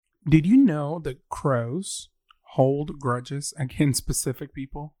Did you know that crows hold grudges against specific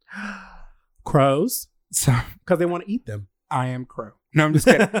people? Crows? So, Because they want to eat them. I am crow. No, I'm just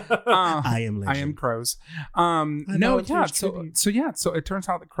kidding. I am legend. I am crows. know, it's huge tribute. So it turns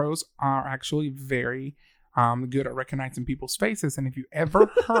out that crows are actually very good at recognizing people's faces. And if you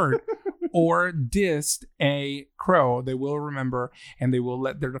ever heard or dissed a crow, they will remember and they will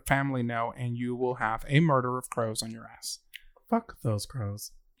let their family know, and you will have a murder of crows on your ass. Fuck those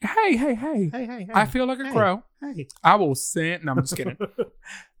crows. Hey. Hey. I feel like a crow. Hey. I will send. No, I'm just kidding.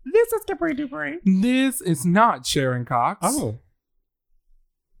 This is Capri Dupree. This is not Sharon Cox. Oh.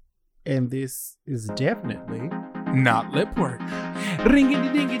 And this is definitely Not lip work.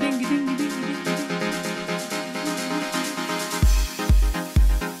 Ringy dingy dingy dingy dingy.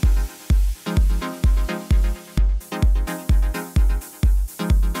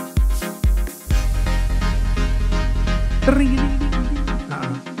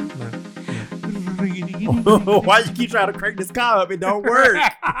 Why you keep trying to crank this car up? It don't work.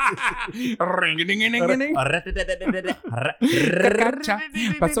 Ring-a-ding-a-ding-a-ding.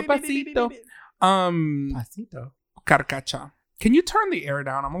 Paso pasito. Pasito. Carcacha. Can you turn the air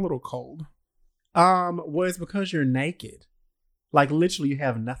down? I'm a little cold. Well, it's because you're naked. Like literally, you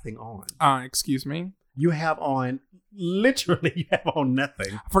have nothing on. Excuse me. You have on you have on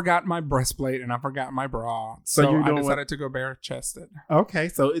nothing. I forgot my breastplate and I forgot my bra, So so you're I doing decided to go bare-chested. Okay,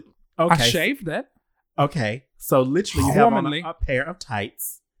 so I shaved it. Okay, so literally you have on Womanly. a pair of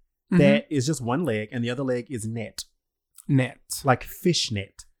tights Mhm. that is just one leg, and the other leg is net, Net. like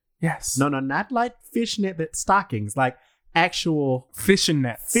fishnet. Yes. No, not like fishnet that stockings, like actual Fishing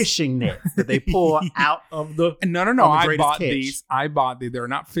nets. fishing nets that they pull out of the. No. on the I greatest bought catch. these. They're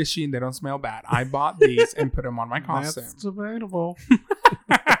not fishy and they don't smell bad. I bought these and put them on my costume. That's debatable.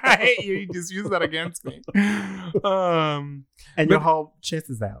 I hate you. You just use that against me. And But- your whole chest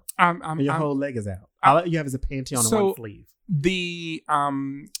is out, and your I'm whole leg is out. All you have is a panty on and So- one sleeve. the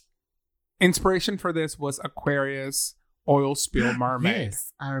inspiration for this was Aquarius oil spill mermaid.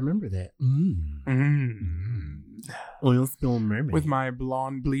 Yes, I remember that. Oil spill mermaid. With my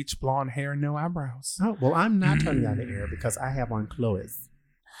bleach blonde hair, no eyebrows. Oh, well, I'm not turning on the air because I have on Chloe's.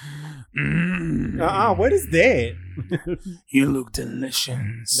 Mm. What is that? You look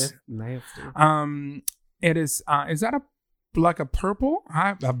delicious. That's nasty. It is that like a purple?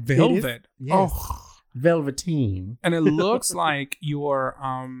 A velvet. Yes. Oh, Velveteen. and it looks like your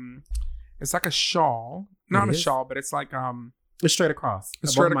it's like a shawl. Not It a is? shawl, but it's like It's straight across.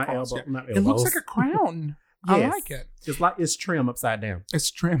 it's Above straight my across. elbow. Yeah. Not It looks elbows. like a crown. I Yes. like it. It's like it's trim upside down. It's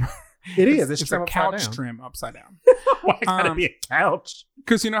trim. It is. It's It's trim a upside couch down. trim upside down. Why gotta be a couch?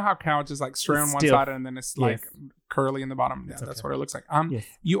 Because you know how couch is like straight on one Stiff. side and then it's like Yes. curly in the bottom. Yeah, It's that's okay. what it looks like. Yes.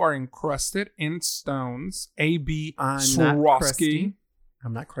 You are encrusted in stones. A.B. I'm not Swarovski. crusty.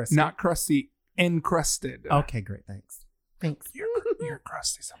 I'm not crusty. Not crusty, encrusted. Okay, great. Thanks. You're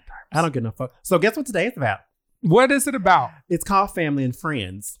crusty sometimes. I don't get no fuck. So guess what today is about? What is it about? It's called Family and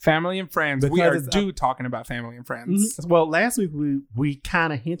Friends. Family and friends. We Because are it's due talking about family and friends. Well, last week we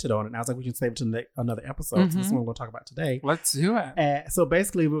kind of hinted on it, and I was like, we can save it to another episode. So this Mhm. one we're going to talk about today. Let's do it. So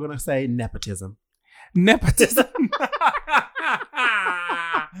basically, we're going to say nepotism. Nepotism.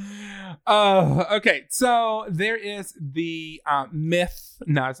 Okay, so there is the myth.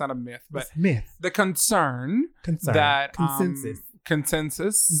 No, it's not a myth, but It's myth, the concern concern, that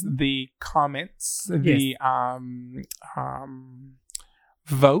consensus. the comments, the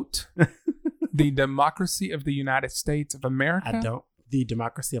vote, the democracy of the United States of America. The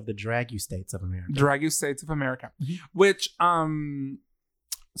democracy of the Drag You States of America. Drag You States of America, Mhm. which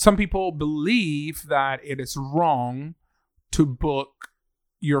some people believe that it is wrong to book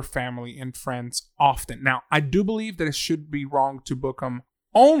your family and friends often. Now, I do believe that it should be wrong to book them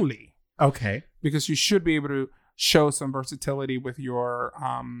only Okay. because you should be able to show some versatility with your,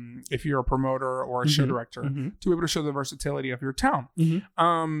 if you're a promoter or a show Mhm. director, Mhm. to be able to show the versatility of your town.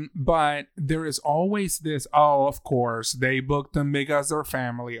 Mhm. But there is always this, oh, of course, they booked them because they're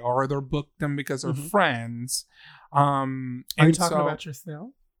family or they're booked them because they're Mhm. friends. Are you talking about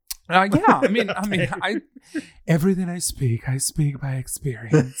yourself? Yeah, I mean, Okay. everything I speak by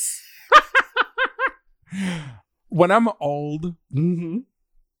experience. When I'm old, Mm-hmm.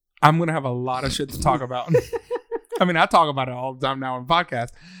 I'm gonna have a lot of shit to talk about. I mean, I talk about it all the time now on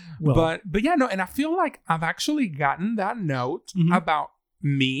podcasts. Well, But yeah, no, and I feel like I've actually gotten that note Mhm. about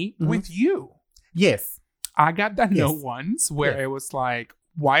me Mhm. with you. yes. I got that Yes. note once where Yeah. it was like,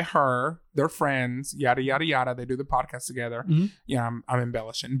 why her? They're friends, yada yada yada. They do the podcast together. Mhm. Yeah, I'm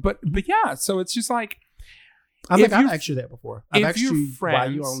embellishing, but yeah. So it's just like, I if think I've you- asked you that before. I've if asked you're you why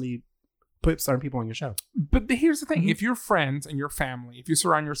you friends- only put certain people on your show. But here's the thing: Mhm. if you're friends and your family, if you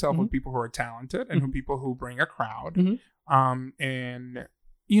surround yourself with Mhm. people who are talented and who people who bring a crowd, Mhm. and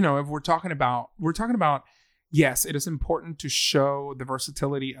if we're talking about, yes, it is important to show the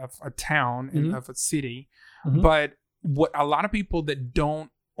versatility of a town and Mhm. of a city, Mhm. but what a lot of people that don't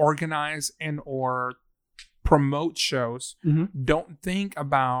organize and or promote shows Mhm. don't think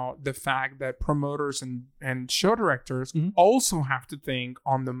about the fact that promoters and show directors Mhm. also have to think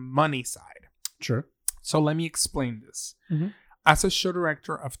on the money side. Sure. So let me explain this. Mhm. As a show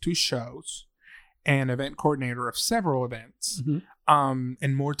director of 2 shows and event coordinator of several events, Mhm.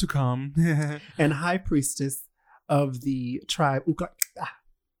 and more to come. And high priestess of the tribe.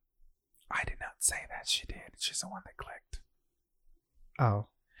 I did not say that. She did. She's the one that clicked. Oh,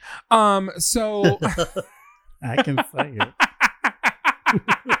 So I can say it.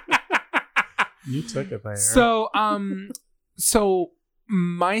 You took it there. So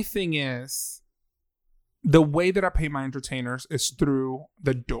my thing is, the way that I pay my entertainers is through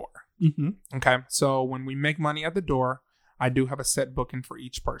the door. Mm-hmm. Okay. So when we make money at the door, I do have a set booking for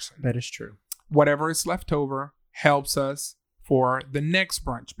each person. That is true. Whatever is left over helps us for the next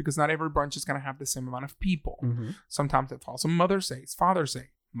brunch, because not every brunch is going to have the same amount of people. Mm-hmm. Sometimes it falls on Mother's Day, Father's Day.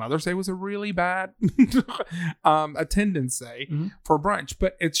 Mother's Day was a really bad attendance day Mm-hmm. for brunch,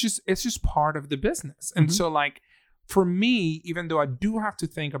 but it's just part of the business. And Mhm. so, like, for me, even though I do have to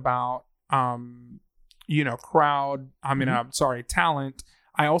think about talent,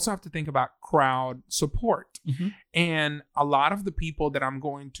 I also have to think about crowd support. Mm-hmm. And a lot of the people that I'm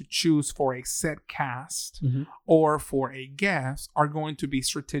going to choose for a set cast Mm-hmm. or for a guest are going to be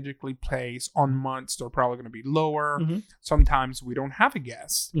strategically placed on months they're probably going to be lower. Mm-hmm. Sometimes we don't have a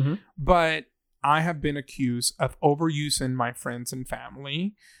guest. Mm-hmm. But I have been accused of overusing my friends and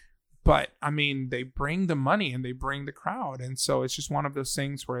family. But I mean, they bring the money and they bring the crowd. And so it's just one of those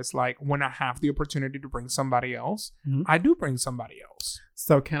things where it's like, when I have the opportunity to bring somebody else, Mhm. I do bring somebody else.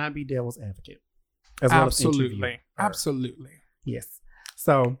 So can I be devil's advocate? As well as Absolutely. interviewer? Absolutely. Yes.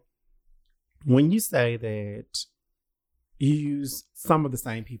 So when you say that you use some of the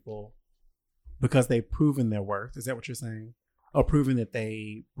same people because they've proven their worth, is that what you're saying? Or proven that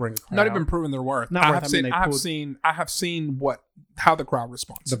they bring a crowd? Not even proving their worth. Not I worth, have I mean, seen, they I have seen how the crowd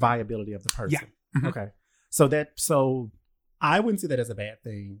responds. the viability of the person. Yeah. Mhm. Okay. So I wouldn't see that as a bad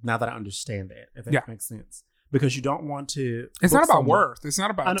thing now that I understand that, if that Yeah. makes sense. Because you don't want to. It's book not about someone- worth. It's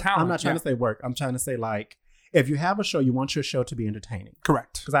not about talent. I'm not trying Yeah. to say work. I'm trying to say, like, if you have a show, you want your show to be entertaining.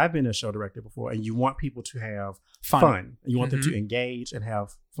 Correct. Because I've been a show director before, and you want people to have Fun. fun. You want them Mhm. to engage and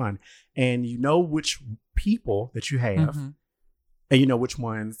have fun. And you know which people that you have, Mhm. and you know which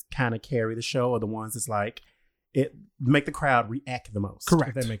ones kind of carry the show, or the ones that's like, it make the crowd react the most. Correct.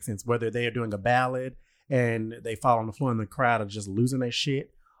 If that makes sense. Whether they are doing a ballad and they fall on the floor and the crowd are just losing their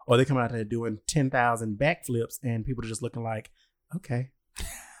shit, or they come out there doing 10,000 backflips and people are just looking like, okay,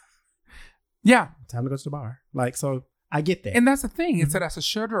 Yeah. time to go to the bar. Like, so I get that. And that's the thing. It's Mhm. that as a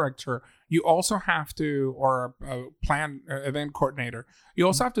show director, you also have to, or a event coordinator, you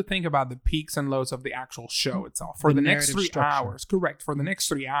also have to think about the peaks and lows of the actual show itself. For The the next narrative 3 structure. hours, correct. For the next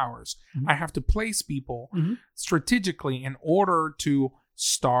 3 hours, Mhm. I have to place people Mhm. strategically in order to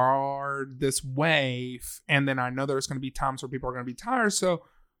start this wave. And then I know there's going to be times where people are going to be tired. So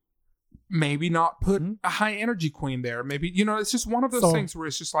maybe not put Mhm. a high energy queen there. Maybe, it's just one of those So- things where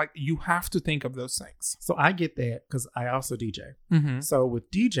it's just like, you have to think of those things. So I get that because I also DJ. Mm-hmm. So with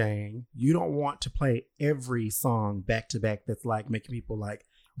DJing, you don't want to play every song back to back that's like making people like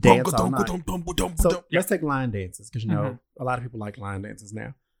dance all night. So let's take line dances, because a lot of people like line dances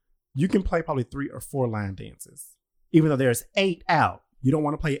now. You can play probably 3 or 4 line dances, even though there's 8 out. You don't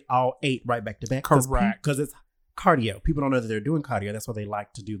want to play all 8 right back to back. Correct. Because it's cardio. People don't know that they're doing cardio. That's why they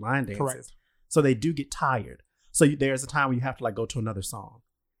like to do line dances. Correct. So they do get tired. So there's a time where you have to like go to another song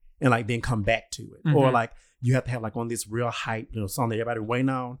and like then come back to it. Mhm. Or like you have to have like on this real hype, song that everybody waiting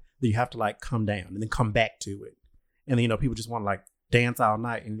on, that you have to like come down and then come back to it. And then, people just want to like dance all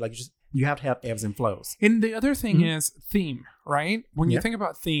night, and like you have to have ebbs and flows. And the other thing Mhm. is theme, right? When you Yeah. think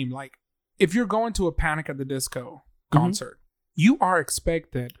about theme, like if you're going to a Panic at the Disco Mhm. concert, you are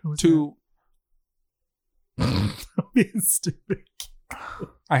expected Who's to. I'm being stupid.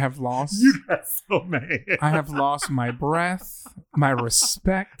 I have lost. You got so mad. I have lost my breath, my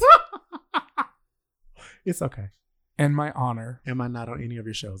respect, It's okay. and my honor. Am I not on any of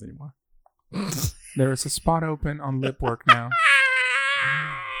your shows anymore? There is a spot open on lip work now.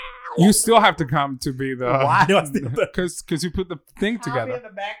 You still have to come to be the. Why do I still- Because you put the thing I'll be in together.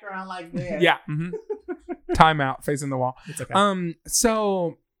 the background like that. Yeah. Mhm. Time out, facing the wall. It's okay.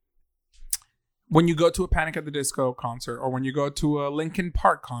 So when you go to a Panic at the Disco concert, or when you go to a Linkin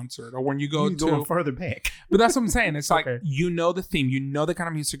Park concert, or when you go going further back. But that's what I'm saying. It's like, Okay. you know the theme, you know the kind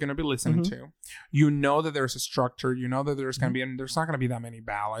of music you're going to be listening Mm-hmm. to. You know that there's a structure. You know that there's going to be, and there's not going to be that many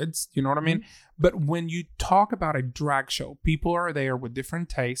ballads. You know what I mean? But when you talk about a drag show, people are there with different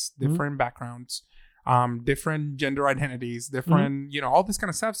tastes, different backgrounds, different gender identities, different, all this kind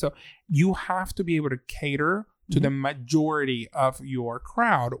of stuff. So you have to be able to cater to the majority of your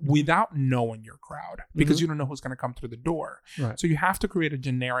crowd without knowing your crowd, because you don't know who's going to come through the door. Right. So you have to create a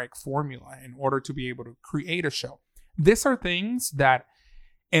generic formula in order to be able to create a show. These are things that,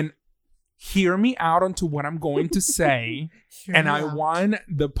 and hear me out onto what I'm going to say. And I want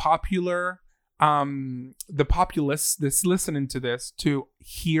the populace that's listening to this to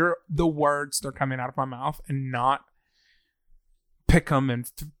hear the words that are coming out of my mouth and not pick them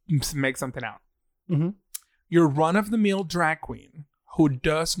and make something out. Mm-hmm. Your run-of-the-mill drag queen who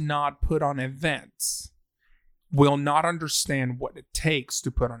does not put on events will not understand what it takes to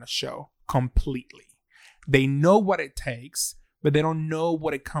put on a show completely. They know what it takes, but they don't know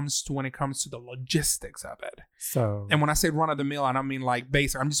what it comes to when it comes to the logistics of it. So, and when I say run-of-the-mill, I don't mean like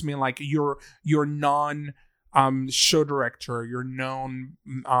basic. I'm just mean like your non show director, your known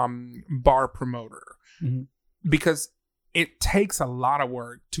bar promoter, because it takes a lot of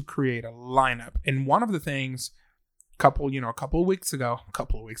work to create a lineup. And one of the things, almost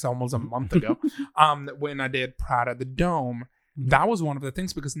a month ago, when I did Pride at the Dome, that was one of the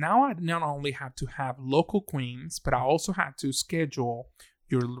things, because now I not only have to have local queens, but I also had to schedule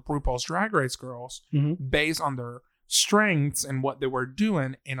your RuPaul's Drag Race girls based on their strengths and what they were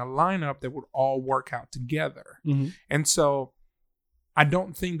doing in a lineup that would all work out together. And so I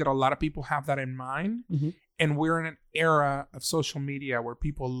don't think that a lot of people have that in mind. And we're in an era of social media where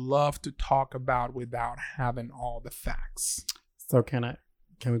people love to talk about without having all the facts. So can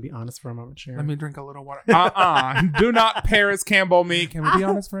we be honest for a moment, Sharon? Let me drink a little water. Do not Paris Campbell me. Can we be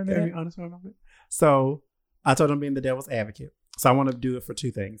honest for a minute? Can we be honest for a moment? So I told him being the devil's advocate. So I want to do it for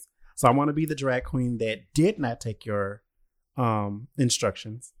two things. So I want to be the drag queen that did not take your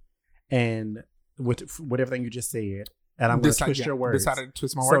instructions and with everything you just said. And I'm going to twist your words. Decided to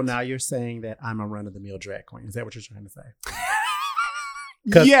twist my So words. now you're saying that I'm a run-of-the-mill drag queen. Is that what you're trying to say?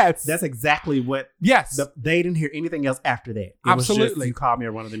 Yes. That's exactly what... Yes. They didn't hear anything else after that. It Absolutely. was just, you called me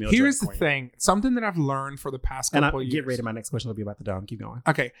a run-of-the-mill Here's drag the queen. thing. Something that I've learned for the past couple of years. Get ready. My next question will be about the Dome. Keep going.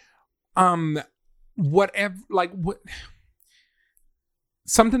 Okay.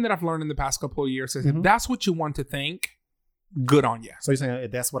 Something that I've learned in the past couple of years is if that's what you want to think, good on you. So you're saying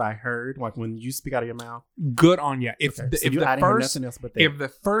that's what I heard? Like when you speak out of your mouth? Good on you. If I didn't hear nothing else but that. If the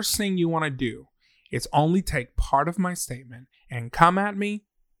first thing you want to do is only take part of my statement and come at me,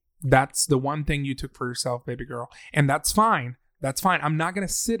 that's the one thing you took for yourself, baby girl. And that's fine. That's fine. I'm not going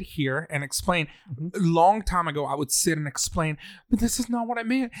to sit here and explain. A long time ago, I would sit and explain, but this is not what I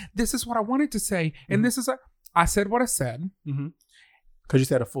meant. This is what I wanted to say. And this is I said what I said. Because you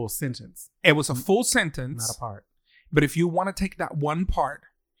said a full sentence. It was a full sentence. Not a part. But if you want to take that one part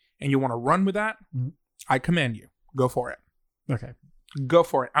and you want to run with that, I commend you. Go for it. Okay. Go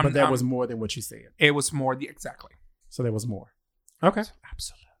for it. But that was more than what you said. It was more. Exactly. So there was more. Okay.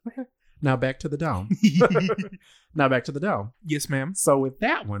 Absolutely. Okay. Now back to the Dome. Yes, ma'am. So with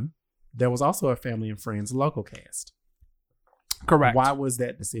that one, there was also a Family and Friends local cast. Correct. Why was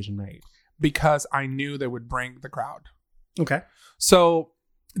that decision made? Because I knew they would bring the crowd. Okay. So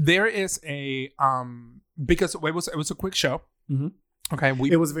there is a because it was a quick show. Okay.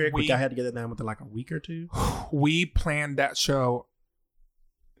 It was very quick. I had to get it done within like a week or two. We planned that show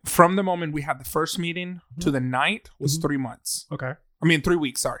from the moment we had the first meeting to the night was 3 months. Okay. I mean, 3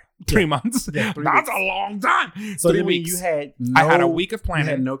 weeks. Sorry, 3 months. Yeah, 3 That's weeks. a long time. So 3 you mean weeks. you had I had a week of planning.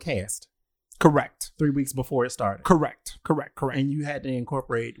 You had no cast. Correct. 3 weeks before it started. Correct. And you had to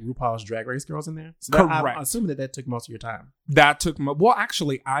incorporate RuPaul's Drag Race girls in there. So Correct. I'm assuming that took most of your time. That took well,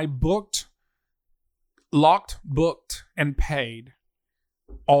 actually, I booked, and paid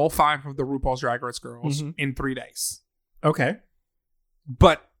all 5 of the RuPaul's Drag Race girls in 3 days. Okay.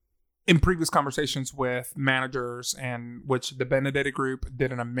 But in previous conversations with managers, and which the Benedetta group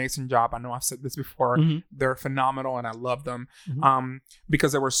did an amazing job. I know I've said this before. They're phenomenal and I love them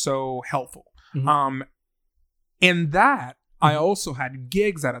because they were so helpful. In that, I also had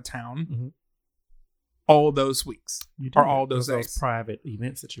gigs out of town all those weeks or all those days. Private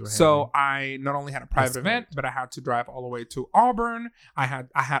events that you were having. So I not only had a private event, but I had to drive all the way to Auburn. I had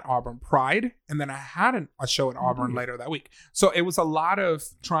Auburn Pride, and then I had a show at Auburn later that week. So it was a lot of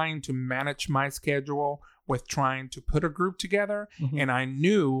trying to manage my schedule with trying to put a group together. And I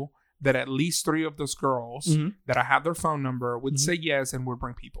knew that at least 3 of those girls that I had their phone number would say yes and would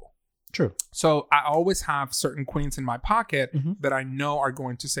bring people. True. So I always have certain queens in my pocket that I know are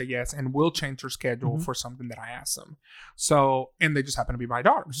going to say yes and will change their schedule for something that I ask them. So, and they just happen to be my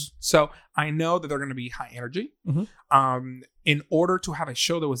daughters. So I know that they're going to be high energy. In order to have a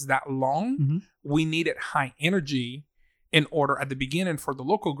show that was that long, we needed high energy in order at the beginning for the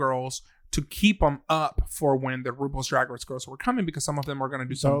local girls to keep them up for when the RuPaul's Drag Race girls were coming, because some of them are going to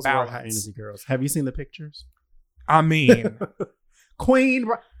do some Those are high energy girls. Have you seen the pictures? I mean... Queen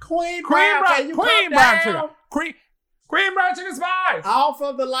Brown Sugar. Queen Brown Sugar Spice. Off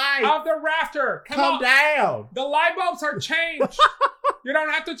of the light. Off the rafter. Come down. The light bulbs are changed. You don't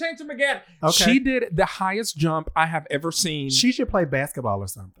have to change them again. Okay. She did the highest jump I have ever seen. She should play basketball or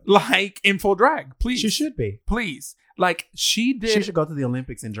something. Like in full drag, please. She should be. Please. Like she did. She should go to the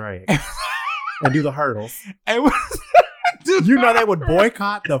Olympics in drag and do the hurdles. It was, you know they would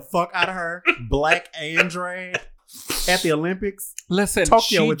boycott the fuck out of her, black and drag. At the Olympics, listen,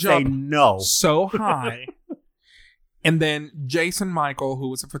 Tokyo would say no so high. And then Jason Michael, who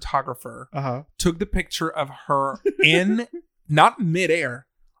was a photographer, took the picture of her in not midair,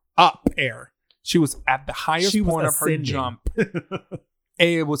 up air. She was at the highest point of her jump.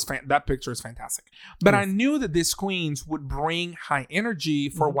 It was that picture is fantastic. But I knew that these queens would bring high energy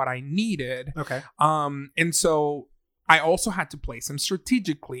for what I needed. Okay. And so I also had to place them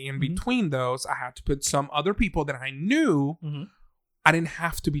strategically. In between those, I had to put some other people that I knew I didn't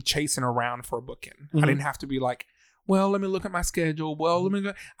have to be chasing around for a booking. I didn't have to be like, well, let me look at my schedule. Well, let me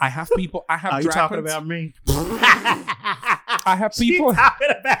go. I have people. I have. Are you talking about me? I have people. talking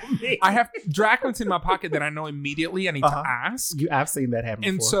about me. I have drag queens in my pocket that I know immediately I need to ask. I've seen that happen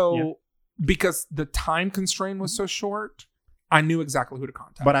and before. So because the time constraint was so short, I knew exactly who to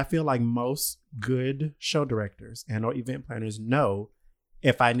contact. But I feel like most good show directors and or event planners know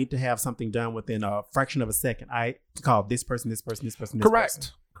if I need to have something done within a fraction of a second, I call this person, this person, this person, this person.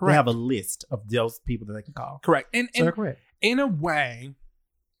 Correct. They have a list of those people that they can call. Correct. And correct. In a way,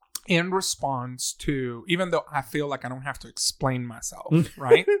 in response to, even though I feel like I don't have to explain myself,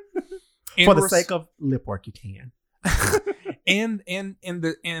 right? For the sake of lip work, you can. and in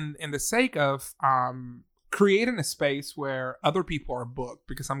the sake of creating a space where other people are booked,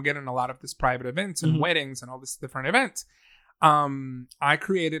 because I'm getting a lot of these private events and weddings and all these different events. I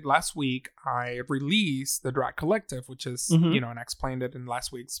created last week, I released the Drag Collective, which is, and I explained it in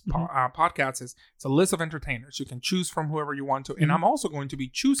last week's podcast, it's a list of entertainers. You can choose from whoever you want to. And I'm also going to be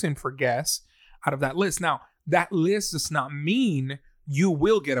choosing for guests out of that list. Now, that list does not mean you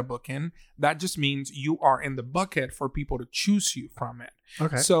will get a booking. That just means you are in the bucket for people to choose you from it.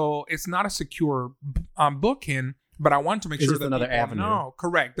 Okay. So it's not a secure booking, but I want to make sure that another people avenue. know,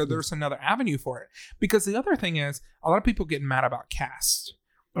 correct, that there's another avenue for it. Because the other thing is, a lot of people get mad about cast.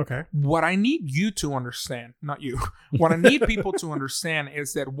 Okay. What I need you to understand, not you, what I need people to understand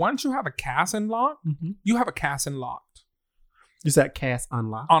is that once you have a cast unlocked, you have a cast unlocked. Is that cast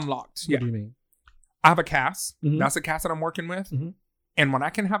unlocked? Unlocked, yeah. What do you mean? I have a cast. That's a cast that I'm working with. And when I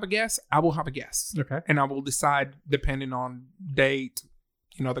can have a guest, I will have a guest. Okay. And I will decide, depending on date,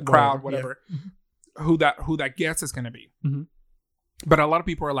 the crowd, whatever, who that guest is going to be. But a lot of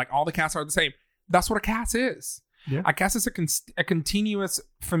people are like, all the casts are the same. That's what a cast is. Yeah. A cast is a continuous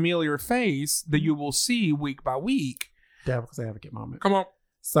familiar face that you will see week by week. Devil's advocate moment. Come on.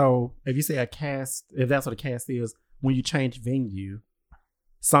 So if you say a cast, if that's what a cast is, when you change venue,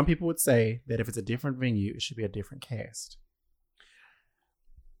 some people would say that if it's a different venue, it should be a different cast.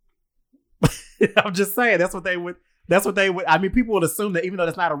 I'm just saying that's what they would. I mean, people would assume that, even though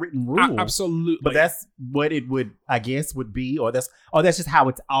that's not a written rule. Absolutely. But that's what it would, I guess, would be, or that's just how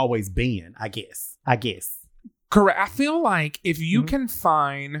it's always been, I guess. Correct. I feel like if you can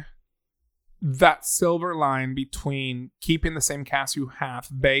find that silver line between keeping the same cast you have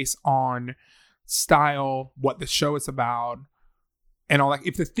based on style, what the show is about, and all that,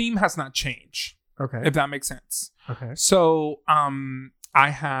 if the theme has not changed. Okay. If that makes sense. Okay. So, I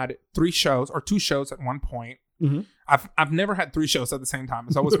had 2 shows at one point. I've never had 3 shows at the same time.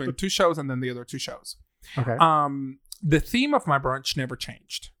 It's always been 2 shows and then the other 2 shows. Okay. The theme of my brunch never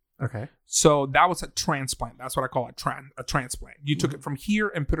changed. Okay. So that was a transplant. That's what I call a transplant. You took it from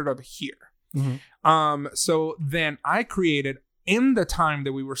here and put it over here. So then I created, in the time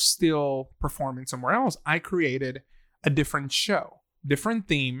that we were still performing somewhere else, I created a different show, different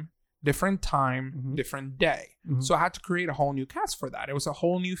theme, different time, different day. So I had to create a whole new cast for that. It was a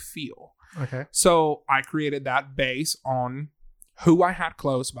whole new feel. Okay. So I created that based on who I had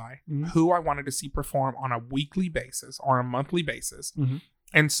close by, who I wanted to see perform on a weekly basis or a monthly basis.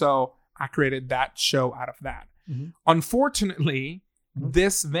 And so I created that show out of that. Unfortunately,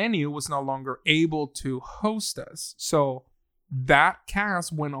 this venue was no longer able to host us. So that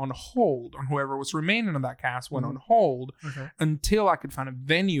cast went on hold, and whoever was remaining of that cast went on hold until I could find a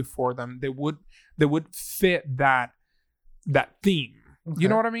venue for them that would fit that theme. You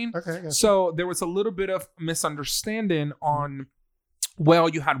know what I mean? Okay. So there was a little bit of misunderstanding on, well,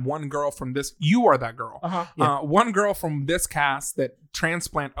 you had one girl from this, you are that girl. One girl from this cast that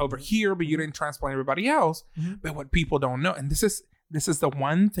transplant over here, but you didn't transplant everybody else. But what people don't know, and this is the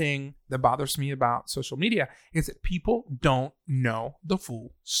one thing that bothers me about social media, is that people don't know the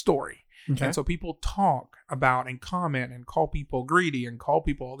full story. Okay. And so people talk about and comment and call people greedy and call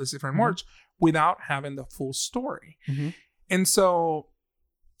people all these different words without having the full story. And so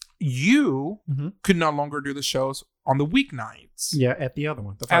you could no longer do the shows on the weeknights. Yeah, at the other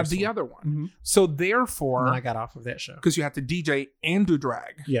one. Other one. So therefore... And then I got off of that show. Because you had to DJ and do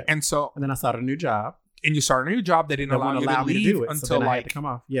drag. Yeah. And so... And then I started a new job. And you started a new job. They didn't allow you to leave do it, until so then I had to come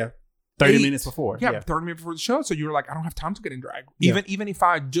off. Yeah. 30 minutes before. Yeah, 30 minutes before the show. So you were like, I don't have time to get in drag. Even if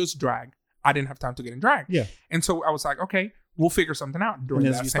I just drag, I didn't have time to get in drag. Yeah. And so I was like, okay, we'll figure something out during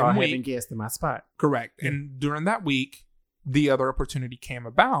that same week. And as you start having guests in my spot. Correct. Yeah. And during that week, the other opportunity came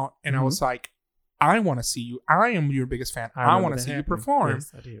about. And I was like, I want to see you. I am your biggest fan. I want to see you perform.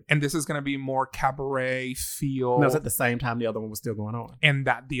 Yes, I did. And this is going to be more cabaret feel. And that was at the same time the other one was still going on. And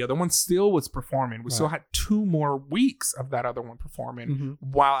that the other one still was performing. We still had 2 more weeks of that other one performing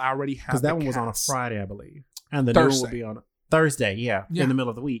while I already had because that one was on a Friday, I believe. And the new one would be on Thursday, in the middle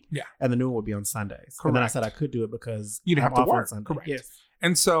of the week. Yeah. And the new one would be on Sundays. Correct. And then I said I could do it because you didn't have to work. Correct. Yes.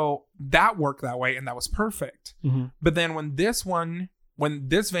 And so that worked that way, and that was perfect. But then when this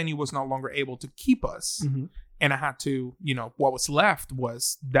venue was no longer able to keep us, and I had to, what was left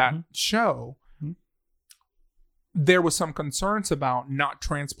was that show, there was some concerns about not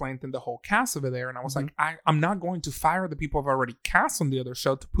transplanting the whole cast over there. And I was like, I'm not going to fire the people I've already cast on the other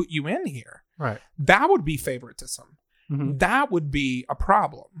show to put you in here. Right. That would be favoritism. That would be a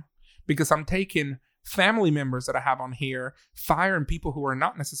problem because I'm taking family members that I have on here, firing people who are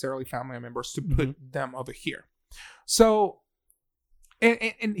not necessarily family members to put them over here. So,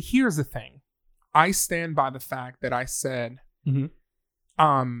 and here's the thing. I stand by the fact that I said,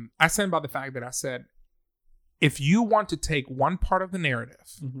 if you want to take one part of the narrative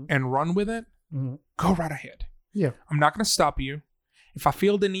and run with it, go right ahead. Yeah. I'm not going to stop you. If I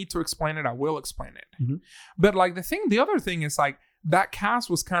feel the need to explain it, I will explain it. But like the other thing is like that cast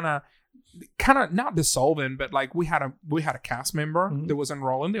was kind of not dissolving, but like we had a cast member that was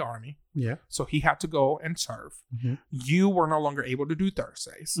enrolled in the army. Yeah. So he had to go and serve. You were no longer able to do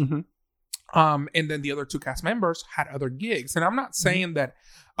Thursdays. And then the other 2 cast members had other gigs. And I'm not saying that,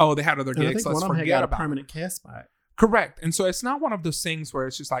 they had other gigs. Let's forget about a permanent cast spot. Correct. And so it's not one of those things where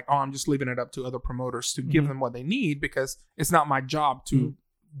it's just like, I'm just leaving it up to other promoters to give them what they need because it's not my job to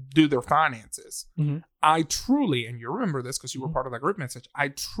do their finances. I truly, and you remember this because you were part of that group message, I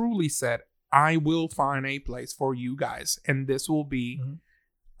truly said, I will find a place for you guys and this will be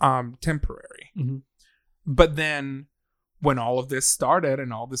temporary. But then when all of this started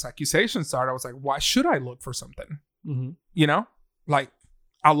and all this accusation started, I was like, why should I look for something? Like,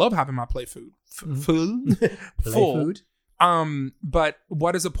 I love having my play food full. But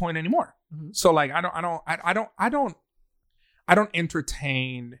what is the point anymore? So like, I don't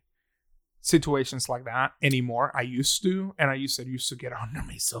entertain situations like that anymore. I used to, and it used to get under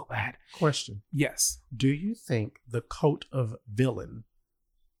me so bad. Question. Yes. Do you think the coat of villain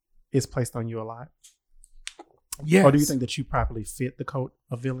is placed on you a lot? Yes. Or do you think that you properly fit the coat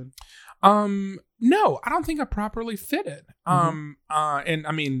of villain? No, I don't think I properly fit it. And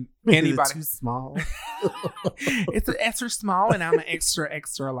I mean, anybody. It's too small. It's an extra small, and I'm an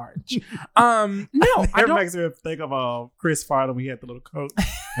extra large. No, it makes me think of Chris Farley when he had the little coat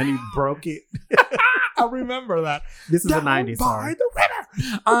and he broke it. I remember that. This is the 90s. By the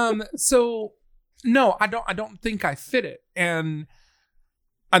river. So no, I don't think I fit it, and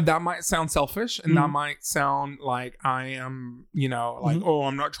that might sound selfish, and that might sound like I am,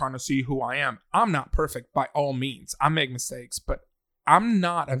 I'm not trying to see who I am. I'm not perfect by all means. I make mistakes, but I'm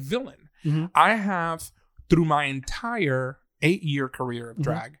not a villain. I have, through my entire 8-year career of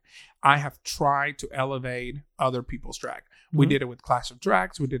drag, I have tried to elevate other people's drag. We did it with Clash of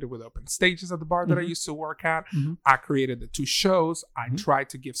Drags. We did it with Open Stages at the bar that I used to work at. I created the 2 shows. I tried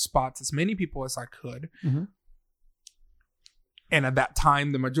to give spots as many people as I could. And at that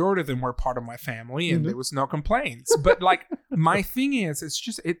time, the majority of them were part of my family and there was no complaints. But like, my thing is,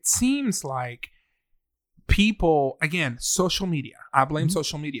 it seems like people, again, social media. I blame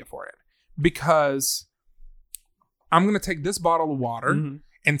social media for it because I'm going to take this bottle of water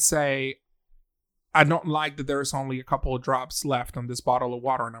and say, I don't like that there's only a couple of drops left on this bottle of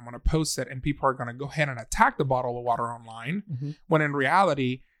water and I'm going to post it and people are going to go ahead and attack the bottle of water online. Mm-hmm. When in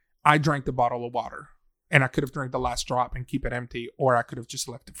reality, I drank the bottle of water and I could have drank the last drop and keep it empty, or I could have just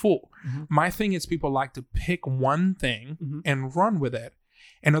left it full. Mm-hmm. My thing is people like to pick one thing mm-hmm. and run with it.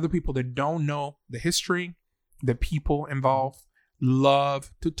 And other people that don't know the history, the people involved,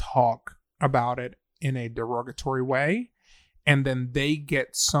 love to talk about it in a derogatory way. And then they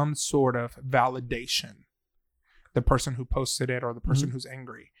get some sort of validation. The person who posted it or the person mm-hmm. who's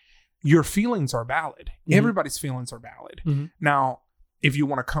angry. Your feelings are valid. Mm-hmm. Everybody's feelings are valid. Mm-hmm. Now, if you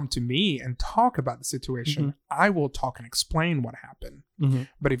want to come to me and talk about the situation, mm-hmm. I will talk and explain what happened. Mm-hmm.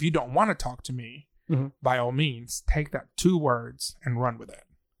 But if you don't want to talk to me, mm-hmm. by all means, take that 2 words and run with it.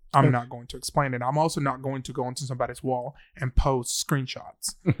 I'm not going to explain it. I'm also not going to go into somebody's wall and post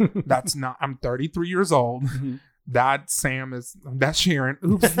screenshots. That's not, I'm 33 years old. Mm-hmm. That's Sharon.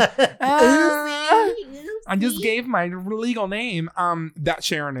 Oops. I just gave my legal name. That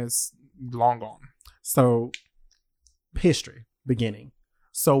Sharon is long gone. So, history, beginning.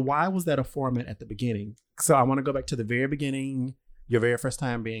 So, why was that a format at the beginning? So, I want to go back to the very beginning, your very first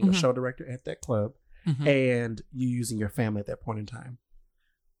time being mm-hmm. a show director at that club, mm-hmm. and you using your family at that point in time.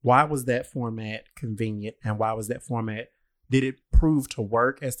 Why was that format convenient, and why was that format? Did it prove to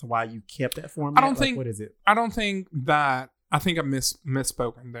work as to why you kept that format? What is it? I don't think that. I think I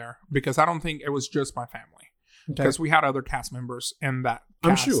misspoken there because I don't think it was just my family. Because we had other cast members in that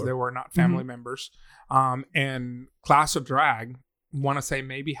cast. I'm sure. They were not family mm-hmm. members. And Clash of Drag, want to say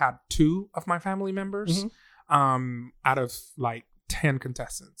maybe had 2 of my family members mm-hmm. Out of like 10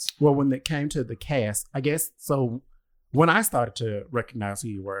 contestants. Well, when it came to the cast, I guess, so when I started to recognize who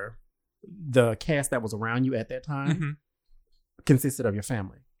you were, the cast that was around you at that time mm-hmm. consisted of your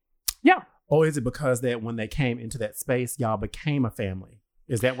family. Yeah. Or is it because that when they came into that space, y'all became a family?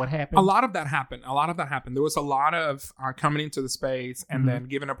 Is that what happened? A lot of that happened. There was a lot of coming into the space and mm-hmm. then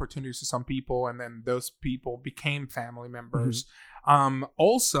giving opportunities to some people. And then those people became family members. Mm-hmm.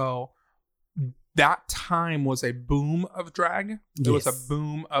 Also, that time was a boom of drag. There was a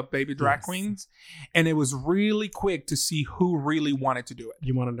boom of baby drag queens. And it was really quick to see who really wanted to do it.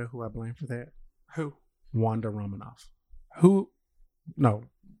 You want to know who I blame for that? Who? Wanda Romanoff. Who? No.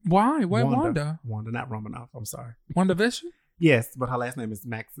 Why? Why Wanda? Wanda, not Romanoff. I'm sorry. WandaVision? Yes, but her last name is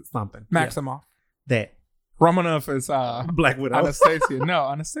Max something. Maximoff. Yeah. That. Romanoff is Black Widow. Anastasia. No,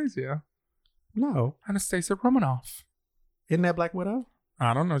 Anastasia. No. Anastasia Romanoff. Isn't that Black Widow?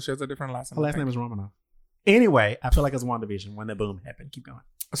 I don't know. She has a different last name. Her last name is Romanoff. Anyway, I feel like it's WandaVision when the boom happened. Keep going.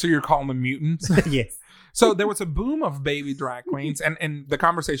 So you're calling them mutants? Yes. So there was a boom of baby drag queens, and the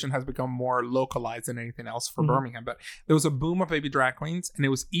conversation has become more localized than anything else for mm-hmm. Birmingham. But there was a boom of baby drag queens, and it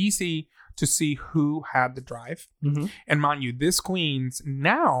was easy to see who had the drive. Mm-hmm. And mind you, these queens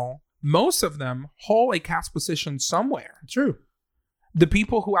now, most of them hold a cast position somewhere. True. The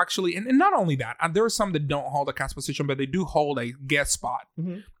people who actually, and not only that, there are some that don't hold a cast position, but they do hold a guest spot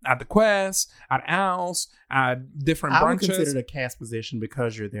mm-hmm. at the Quest, at Al's, at different brunches. I would consider it a cast position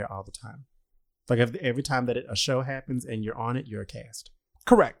because you're there all the time. Like every time that a show happens and you're on it, you're a cast.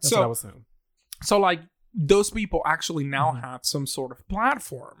 Correct. That's what I was saying. So like those people actually now mm-hmm. have some sort of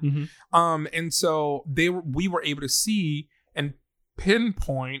platform. Mm-hmm. And so we were able to see and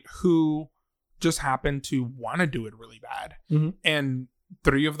pinpoint who just happened to want to do it really bad. Mm-hmm. And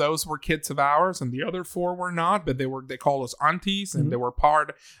 3 of those were kids of ours and the other 4 were not, but they call us aunties and mm-hmm. they were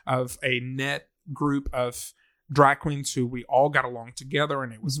part of a net group of drag queens who we all got along together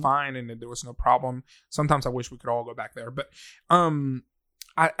and it was mm-hmm. fine and there was no problem. Sometimes I wish we could all go back there, but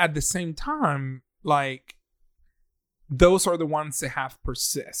at the same time, like those are the ones that have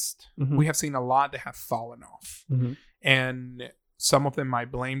persist. Mm-hmm. We have seen a lot that have fallen off mm-hmm. and some of them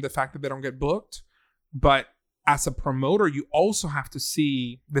might blame the fact that they don't get booked, but as a promoter, you also have to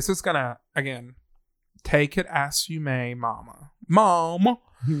see, this is gonna, again, take it as you may, mama.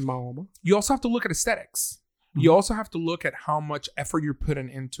 You also have to look at aesthetics. Mm-hmm. You also have to look at how much effort you're putting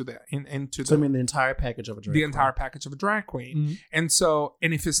into the. So I mean the entire package of a drag queen. The entire package of a drag queen. Mm-hmm.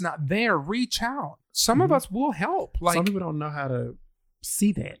 And if it's not there, reach out. Some mm-hmm. of us will help. Like some people don't know how to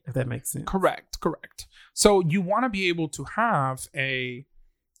see that, if that makes sense. Correct. So you want to be able to have a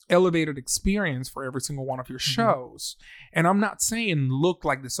elevated experience for every single one of your shows. Mm-hmm. And I'm not saying look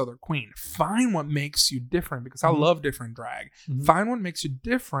like this other queen. Find what makes you different because mm-hmm. I love different drag. Mm-hmm. Find what makes you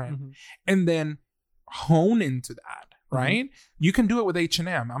different mm-hmm. and then hone into that, right? Mm-hmm. You can do it with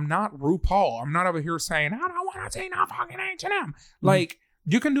H&M. I'm not RuPaul. I'm not over here saying, I don't want to see no fucking H&M. Mm-hmm. Like,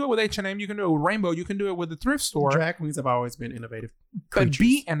 you can do it with H&M. You can do it with Rainbow. You can do it with the thrift store. Drag queens have always been innovative creatures. But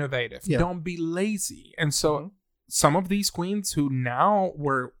be innovative. Yeah. Don't be lazy. And so some of these queens who now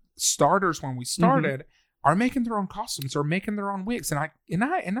were starters when we started are making their own costumes or making their own wigs, and I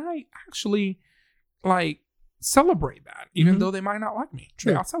actually like celebrate that, even though they might not like me.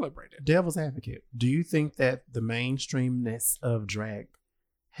 True. I'll celebrate it. Devil's advocate. Do you think that the mainstreamness of drag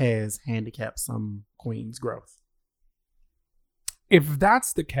has handicapped some queens' growth? If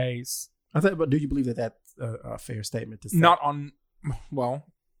that's the case, but do you believe that that's a fair statement to say?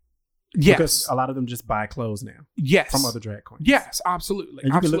 Yes. Because a lot of them just buy clothes now. Yes. From other drag queens. Yes, absolutely.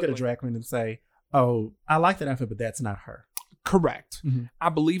 And you can look at a drag queen and say, oh, I like that outfit, but that's not her. Correct. Mm-hmm. I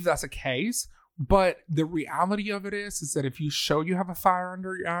believe that's a case. But the reality of it is that if you show you have a fire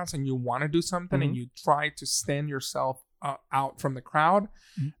under your ass and you want to do something and you try to stand yourself out from the crowd,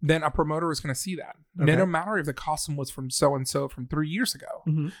 then a promoter is going to see that. Okay. It don't matter if the costume was from so-and-so from 3 years ago.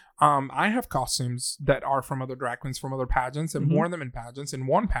 I have costumes that are from other drag queens, from other pageants, and worn them in pageants and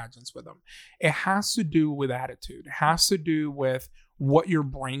won pageants with them. It has to do with attitude. It has to do with what you're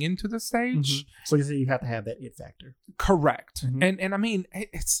bringing to the stage. So you say you have to have that it factor. Correct. And I mean,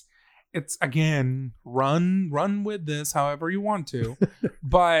 it's again, run with this however you want to,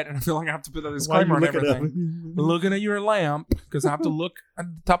 but and I feel like I have to put a disclaimer on everything. Looking at your lamp because I have to look at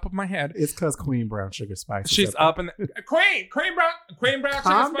the top of my head. It's because Queen Brown Sugar Spice. She's up in the Queen Brown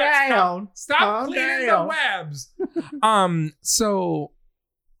Calm Sugar Spice. Down. Stop cleaning the webs. So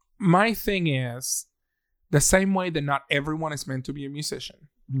my thing is the same way that not everyone is meant to be a musician,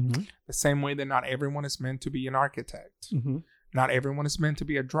 the same way that not everyone is meant to be an architect. Not everyone is meant to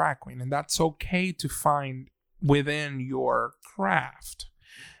be a drag queen, and that's okay to find within your craft.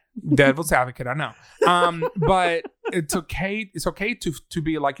 Devil's advocate, I know. But it's okay. It's okay to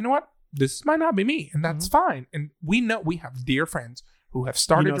be like, you know what? This might not be me, and that's fine. And we know we have dear friends who have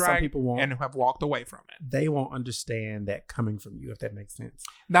started drag and who have walked away from it. They won't understand that coming from you, if that makes sense.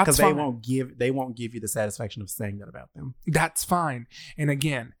 That's fine. Because they won't give you the satisfaction of saying that about them. That's fine. And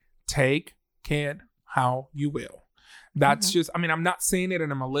again, take it how you will. That's just, I mean, I'm not saying it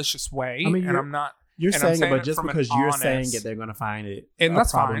in a malicious way. And I'm not. You're saying it, but just because you're saying it, they're going to find it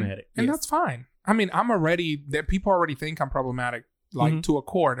problematic. And that's fine. I mean, people already think I'm problematic, like to a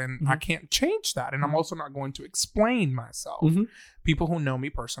court, and I can't change that. And I'm also not going to explain myself. People who know me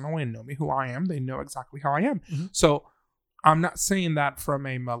personally and know me who I am, they know exactly how I am. So I'm not saying that from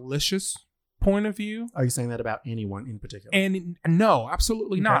a malicious point of view. Are you saying that about anyone in particular? And no,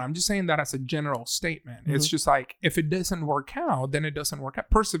 absolutely not. I'm just saying that as a general statement. It's just like, if it doesn't work out, then it doesn't work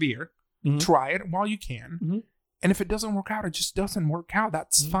out. Persevere. Try it while you can. And if it doesn't work out, it just doesn't work out.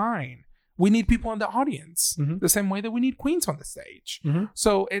 That's fine. We need people in the audience the same way that we need queens on the stage.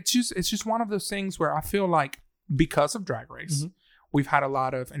 So it's just one of those things where I feel like because of Drag Race, we've had a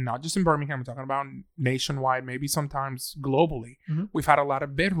lot of, and not just in Birmingham, I'm talking about nationwide, maybe sometimes globally, we've had a lot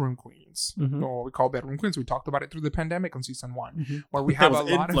of bedroom queens, or what we call bedroom queens. We talked about it through the pandemic on season 1, where we have a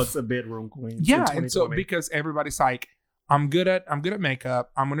lot influx of bedroom queens. Yeah, and so because everybody's like, I'm good at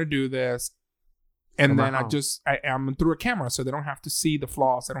makeup, I'm gonna do this, and then I'm through a camera, so they don't have to see the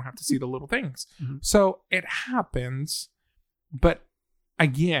flaws, they don't have to see the little things. So it happens, but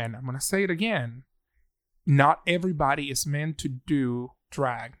again, I'm gonna say it again. Not everybody is meant to do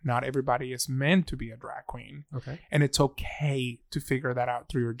drag. Not everybody is meant to be a drag queen. Okay. And it's okay to figure that out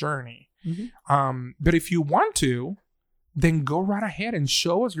through your journey. But if you want to, then go right ahead and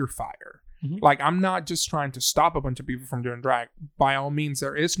show us your fire. Like, I'm not just trying to stop a bunch of people from doing drag. By all means,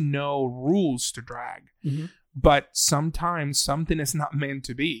 there is no rules to drag. But sometimes something is not meant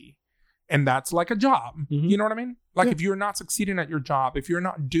to be. And that's like a job. You know what I mean? Like, if you're not succeeding at your job, if you're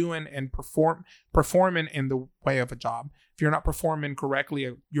not doing and performing in the way of a job, if you're not performing correctly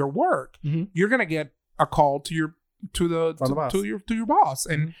at your work, you're gonna get a call to your boss,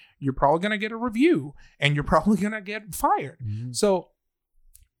 and you're probably gonna get a review, and you're probably gonna get fired. So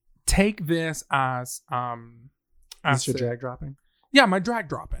take this as your drag dropping. Yeah, my drag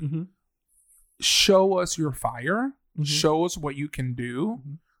dropping. Show us your fire. Show us what you can do.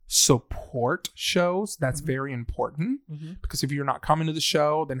 Support shows. That's very important, because if you're not coming to the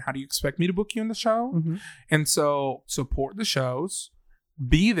show, then how do you expect me to book you in the show? And so support the shows,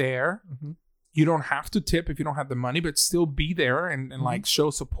 be there. You don't have to tip if you don't have the money, but still be there and like show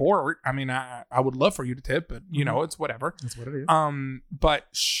support. I mean, I would love for you to tip, but you know, it's whatever. That's what it is. But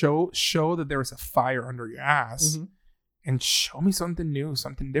show that there is a fire under your ass, and show me something new,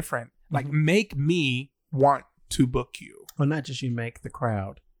 something different. Like, make me want to book you. Well, not just you, make the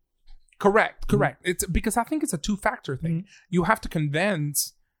crowd. Correct. It's because I think it's a 2-factor thing. You have to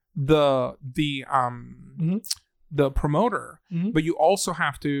convince the promoter, but you also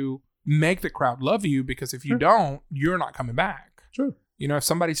have to make the crowd love you, because if you don't, you're not coming back. True. You know, if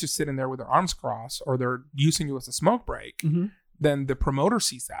somebody's just sitting there with their arms crossed, or they're using you as a smoke break, then the promoter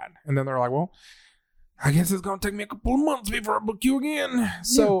sees that. And then they're like, well, I guess it's going to take me a couple of months before I book you again.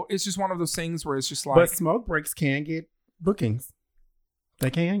 So it's just one of those things where it's just like. But smoke breaks can get bookings.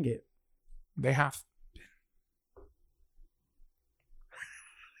 They can get. They have.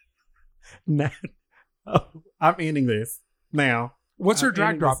 Now, I'm ending this now. What's your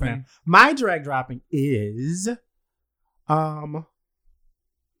drag dropping? My drag dropping is, I don't know.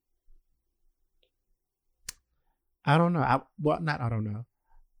 I don't know.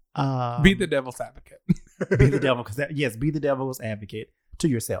 Be the devil's advocate. Be the devil, yes, be the devil's advocate to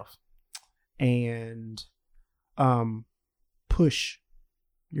yourself, and push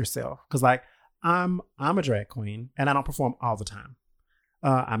yourself. Because like I'm a drag queen, and I don't perform all the time.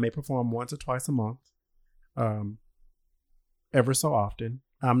 I may perform once or twice a month, ever so often.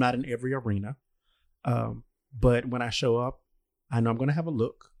 I'm not in every arena, but when I show up, I know I'm going to have a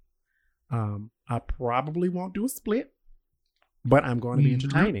look. I probably won't do a split, but I'm going to be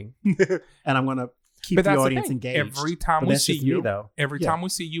entertaining, and I'm going to keep the audience engaged. Every time we see you, every time we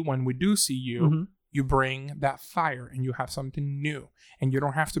see you, when we do see you, you bring that fire and you have something new. And you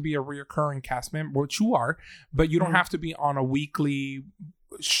don't have to be a reoccurring cast member, which you are, but you don't have to be on a weekly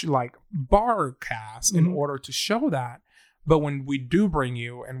like bar cast in order to show that. But when we do bring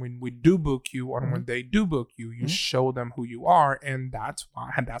you and when we do book you or when they do book you, you show them who you are. And that's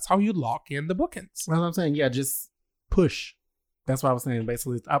how you lock in the bookings. Well, I'm saying, yeah, just push. That's what I was saying.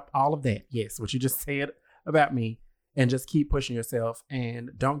 Basically, it's all of that. Yes, what you just said about me. And just keep pushing yourself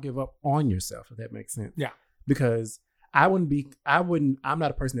and don't give up on yourself, if that makes sense. Yeah. Because I'm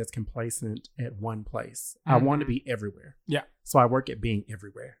not a person that's complacent at one place. I want to be everywhere. Yeah. So I work at being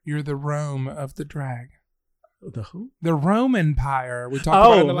everywhere. You're the Rome of the drag. The who? The Rome Empire. We talked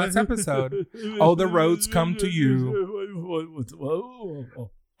about in the last episode. Oh, the roads come to you.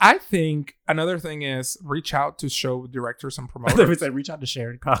 I think another thing is reach out to show directors and promoters. Reach out to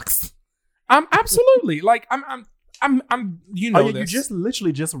Sharon Cox. Absolutely. Like I'm you know this. You just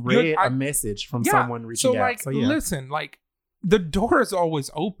literally just read a message from someone reaching out. So listen, like the door is always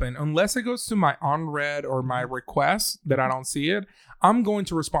open unless it goes to my unread or my request that I don't see it. I'm going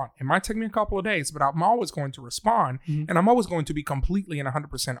to respond. It might take me a couple of days, but I'm always going to respond, and I'm always going to be completely and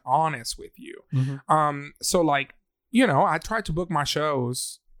 100% honest with you. So like, you know, I try to book my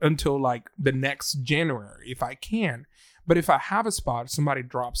shows until like the next January if I can. But if I have a spot, somebody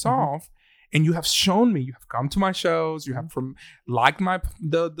drops off. And you have shown me, you have come to my shows, you have liked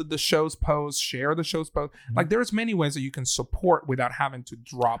the show's posts, share the show's post. Like there's many ways that you can support without having to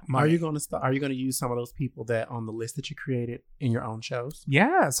drop money. Are you going to use some of those people that on the list that you created in your own shows?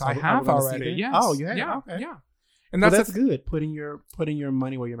 Yes, I have already. Yes. Oh, you have? Yeah. Okay. Yeah. And that's good. Putting your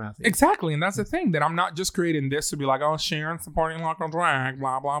money where your mouth is. Exactly. And that's the thing, that I'm not just creating this to be like, oh, Sharon supporting local drag,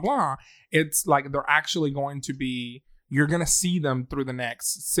 blah, blah, blah. It's like they're actually going to be. You're going to see them through the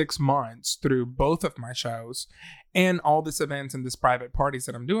next 6 months through both of my shows and all these events and these private parties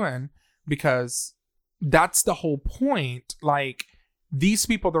that I'm doing, because that's the whole point. Like these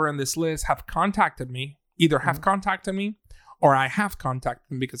people that are in this list have contacted me, either have contacted me or I have contacted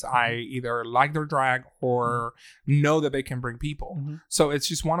them because I either like their drag or know that they can bring people. So it's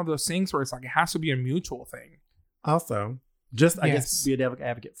just one of those things where it's like, it has to be a mutual thing. Also, just, I guess, be a devil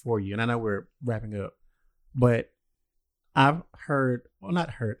advocate for you. And I know we're wrapping up, but I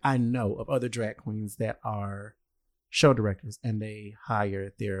know of other drag queens that are show directors and they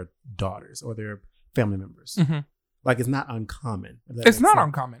hire their daughters or their family members. Like it's not uncommon. It's not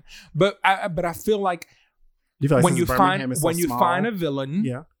uncommon, but I feel like when you find a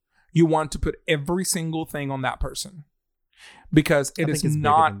villain, you want to put every single thing on that person, because it is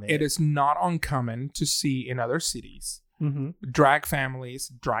not uncommon to see in other cities drag families,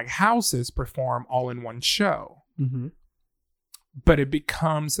 drag houses perform all in one show. But it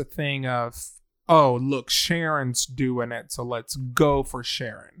becomes a thing of, oh, look, Sharon's doing it, so let's go for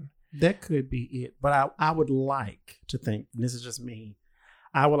Sharon. That could be it. But I would like to think, and this is just me,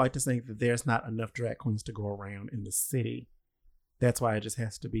 I would like to think that there's not enough drag queens to go around in the city. That's why it just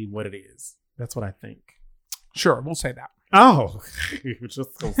has to be what it is. That's what I think. Sure, we'll say that. Oh, you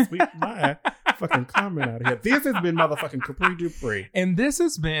just go sweep my fucking comment out of here. This has been motherfucking Capri Dupree. And this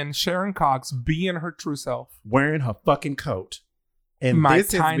has been Sharon Cox being her true self. Wearing her fucking coat. And my this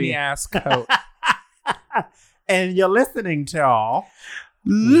tiny ass coat. And you're listening to all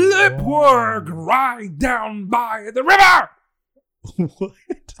Lip Work right down by the river. What?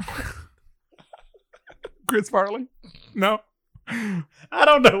 Chris Farley? No. I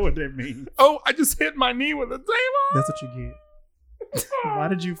don't know what that means. Oh, I just hit my knee with a table. That's what you get. Why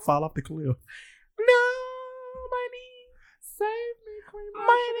did you fall off the cliff? No, my knee. Save me, Queen.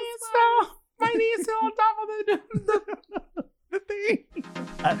 My knee is still on top of the